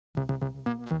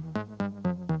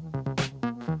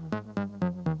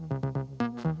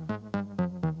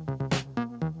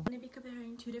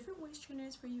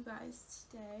guys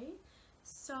today.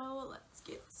 So let's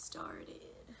get started.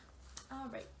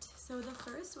 Alright, so the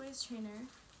first waist trainer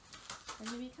I'm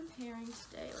going to be comparing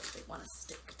today, like they want to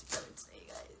stick together today,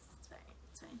 guys.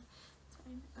 It's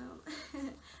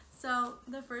fine. So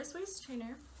the first waist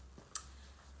trainer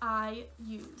I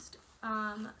used,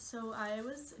 so I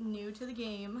was new to the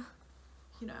game,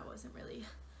 you know, I wasn't really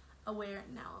aware.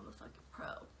 Now I'm a fucking pro.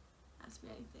 Ask me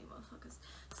anything, motherfuckers.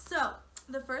 So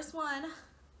the first one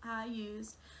I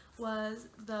used was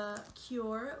the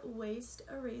Cure Waist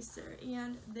Eraser,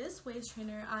 and this waist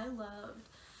trainer I loved.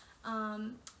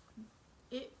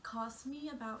 It cost me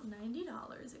about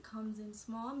 $90. It comes in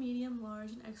small, medium,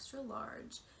 large, and extra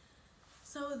large.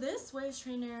 So this waist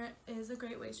trainer is a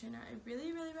great waist trainer. I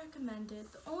really recommend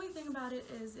it. The only thing about it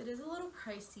is a little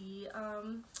pricey.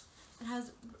 It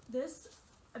has this,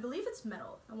 I believe it's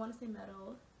metal. I want to say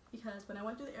metal because when I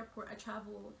went to the airport I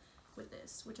travel with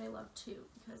this, which I love too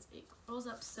because it rolls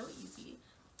up so easy.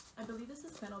 I believe this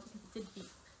is metal because it did beep,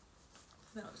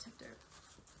 metal detector,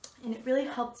 and it really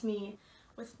helped me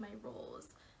with my rolls.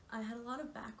 I had a lot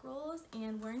of back rolls,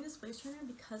 and wearing this waist trainer,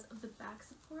 because of the back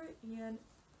support and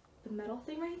the metal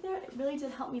thing right there, it really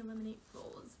did help me eliminate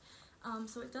rolls.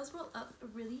 So it does roll up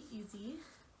really easy.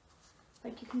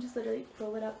 Like you can just literally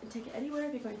roll it up and take it anywhere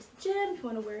if you're going to the gym, if you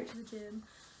want to wear it to the gym.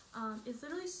 It's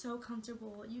literally so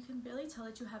comfortable. You can barely tell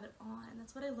that you have it on.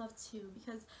 That's what I love too,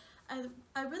 because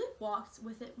I really walked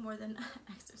with it more than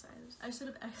exercised. I should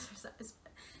have exercised,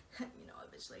 but you know, I'm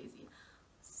a bitch lazy.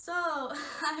 So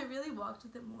I really walked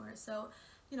with it more. So,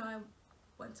 you know, I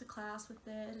went to class with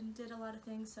it and did a lot of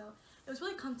things. So it was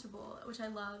really comfortable, which I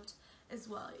loved as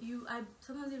well. I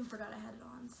sometimes even forgot I had it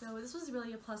on. So this was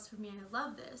really a plus for me, and I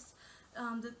love this.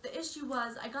 The issue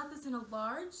was I got this in a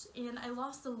large and I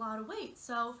lost a lot of weight.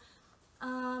 So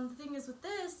the thing is with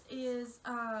this is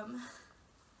I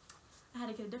had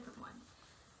to get a different one.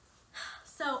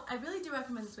 So I really do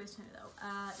recommend this waist trainer though.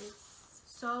 It's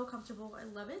so comfortable. I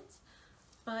love it.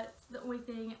 But the only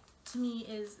thing to me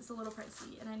is it's a little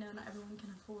pricey, and I know not everyone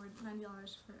can afford $90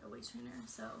 for a waist trainer,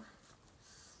 so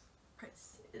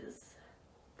price is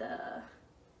the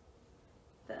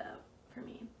for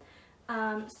me.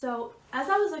 So as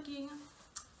I was looking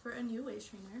for a new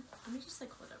waist trainer, let me just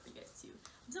like hold it up for you guys too.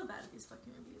 I'm so bad at these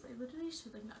fucking reviews. I literally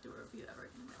should like not do a review ever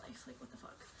again in my life. Like what the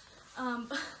fuck?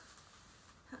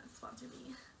 Sponsor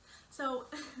me. So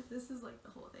this is like the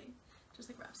whole thing. Just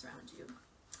like wraps around you.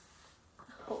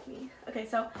 Hold me. Okay,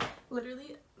 so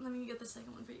literally, let me get the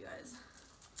second one for you guys.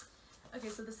 Okay,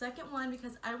 so the second one,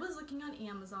 because I was looking on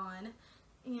Amazon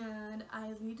and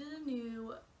I needed a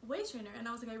new waist trainer, and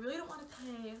I was like, I really don't want to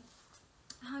pay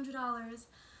 $100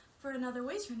 for another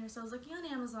waist trainer. So I was looking on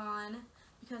Amazon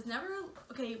because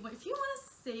okay, if you want to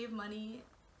save money,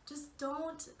 just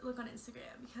don't look on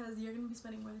Instagram because you're gonna be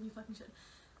spending more than you fucking should.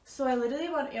 So I literally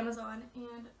went on Amazon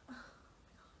and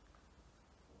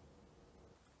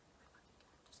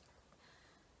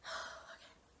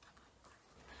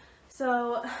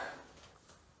so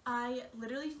I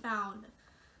literally found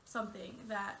something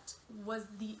that was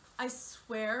I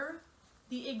swear,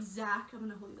 the exact, I'm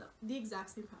gonna hold it up, the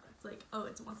exact same product. Like, oh,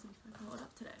 it wants to be fucking rolled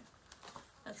up today.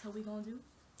 That's how we gonna do?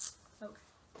 Okay.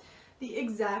 The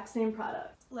exact same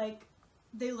product. Like,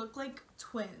 they look like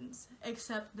twins,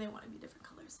 except they want to be different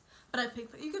colors. But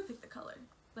you could pick the color.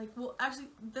 Like, well, actually,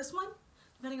 this one,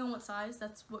 depending on what size,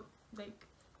 that's what, like,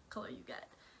 color you get.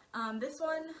 This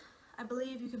one, I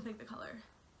believe you can pick the color,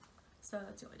 so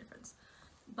that's the only difference.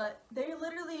 But they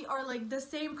literally are like the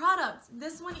same product.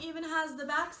 This one even has the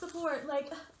back support.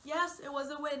 Like, yes, it was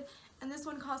a win. And this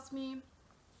one cost me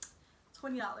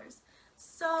 $20.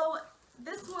 So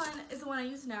this one is the one I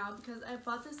use now because I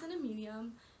bought this in a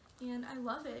medium and I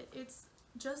love it. It's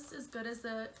just as good as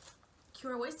the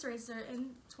Cure Waist Eraser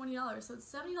and $20. So it's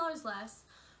 $70 less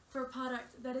for a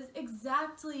product that is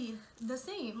exactly the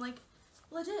same. Like,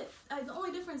 legit. The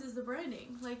only difference is the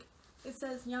branding. Like, it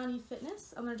says Yanni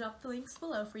Fitness. I'm gonna drop the links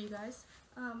below for you guys.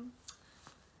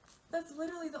 That's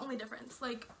literally the only difference.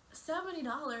 Like,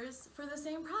 $70 for the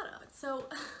same product. So,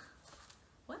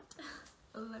 what?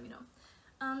 Let me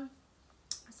know.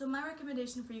 So my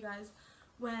recommendation for you guys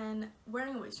when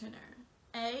wearing a waist trainer: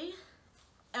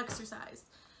 exercise.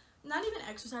 Not even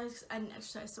exercise, because I didn't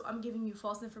exercise, so I'm giving you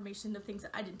false information of things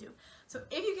that I didn't do. So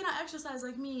if you cannot exercise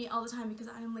like me all the time because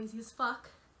I am lazy as fuck,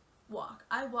 walk.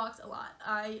 I walked a lot.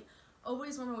 I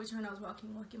always wore my waist trainer when I was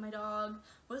walking my dog,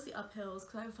 mostly up hills,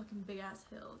 because I have a fucking big ass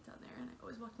hill down there, and I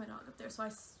always walked my dog up there, so I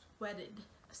sweated.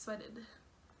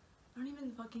 I don't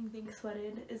even fucking think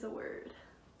sweated is a word.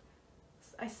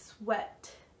 I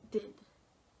sweat.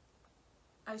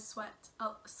 I sweat.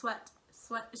 Oh, sweat.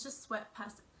 It's just sweat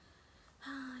past it.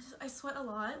 I sweat a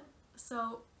lot,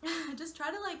 So just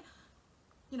try to like,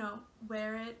 you know,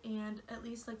 wear it and at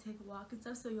least like take a walk and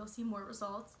stuff, so you'll see more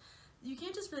results. You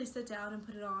can't just really sit down and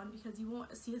put it on, because you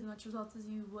won't see as much results as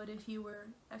you would if you were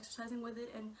exercising with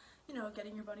it and, you know,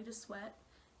 getting your body to sweat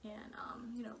and,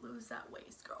 you know, lose that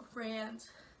waist, girlfriend.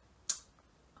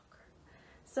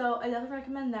 So I definitely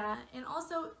recommend that. And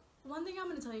also, one thing I'm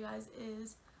going to tell you guys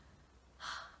is,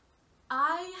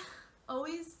 I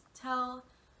always tell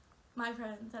my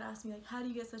friends that ask me, like, how do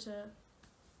you get such a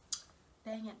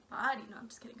banging body? No, I'm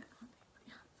just kidding.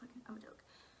 I'm a joke.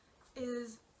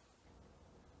 Is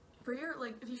for your,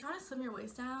 like, if you're trying to slim your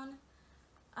waist down,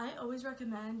 I always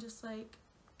recommend just, like,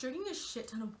 drinking a shit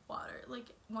ton of water, like,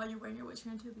 while you're wearing your waist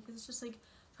trainer too, because it's just, like,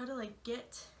 try to, like,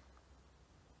 get,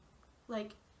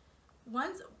 like,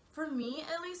 once, for me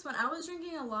at least, when I was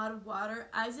drinking a lot of water,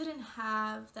 I didn't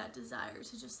have that desire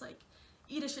to just, like,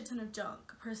 eat a shit ton of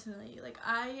junk, personally. Like,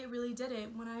 I really did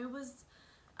it when I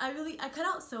cut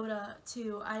out soda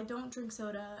too. I don't drink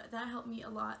soda. That helped me a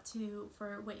lot too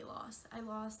for weight loss. I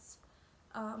lost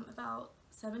about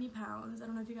 70 pounds. I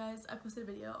don't know if you guys, I posted a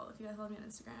video, if you guys follow me on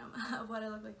Instagram, of what I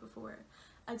looked like before.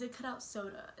 I did cut out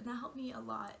soda, and that helped me a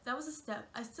lot. That was a step.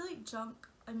 I still eat junk.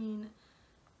 I mean,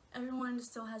 everyone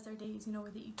still has their days, you know,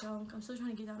 where they eat junk. I'm still trying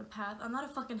to get down a path. I'm not a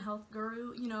fucking health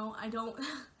guru, you know. I don't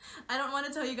want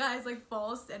to tell you guys, like,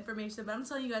 false information, but I'm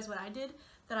telling you guys what I did,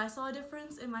 that I saw a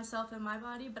difference in myself and my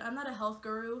body. But I'm not a health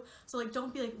guru, so, like,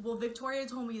 don't be like, well, Victoria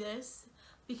told me this,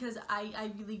 because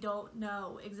I really don't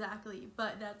know exactly,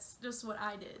 but that's just what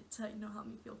I did to, you know, help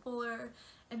me feel fuller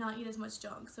and not eat as much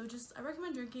junk. So just, I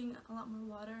recommend drinking a lot more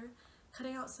water,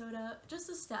 cutting out soda, just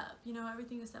a step, you know,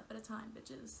 everything a step at a time,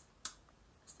 bitches.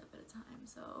 A step at a time.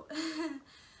 So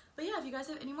but yeah, if you guys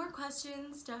have any more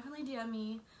questions, definitely DM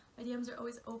me. My DMs are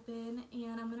always open,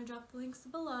 and I'm gonna drop the links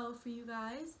below for you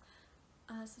guys.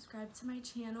 Subscribe to my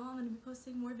channel. I'm gonna be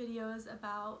posting more videos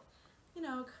about, you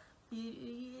know,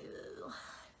 beauty.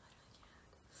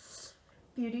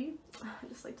 I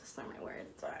just like to slur my words,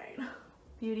 it's fine.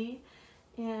 Beauty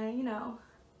and, you know,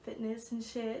 fitness and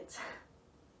shit.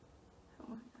 Oh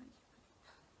my god,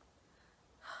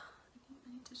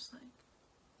 I need to just like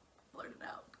blurt it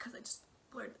out, because I just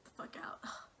blurted the fuck out.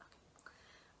 Okay.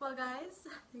 Well guys,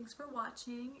 thanks for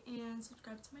watching, and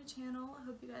subscribe to my channel. I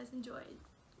hope you guys enjoyed.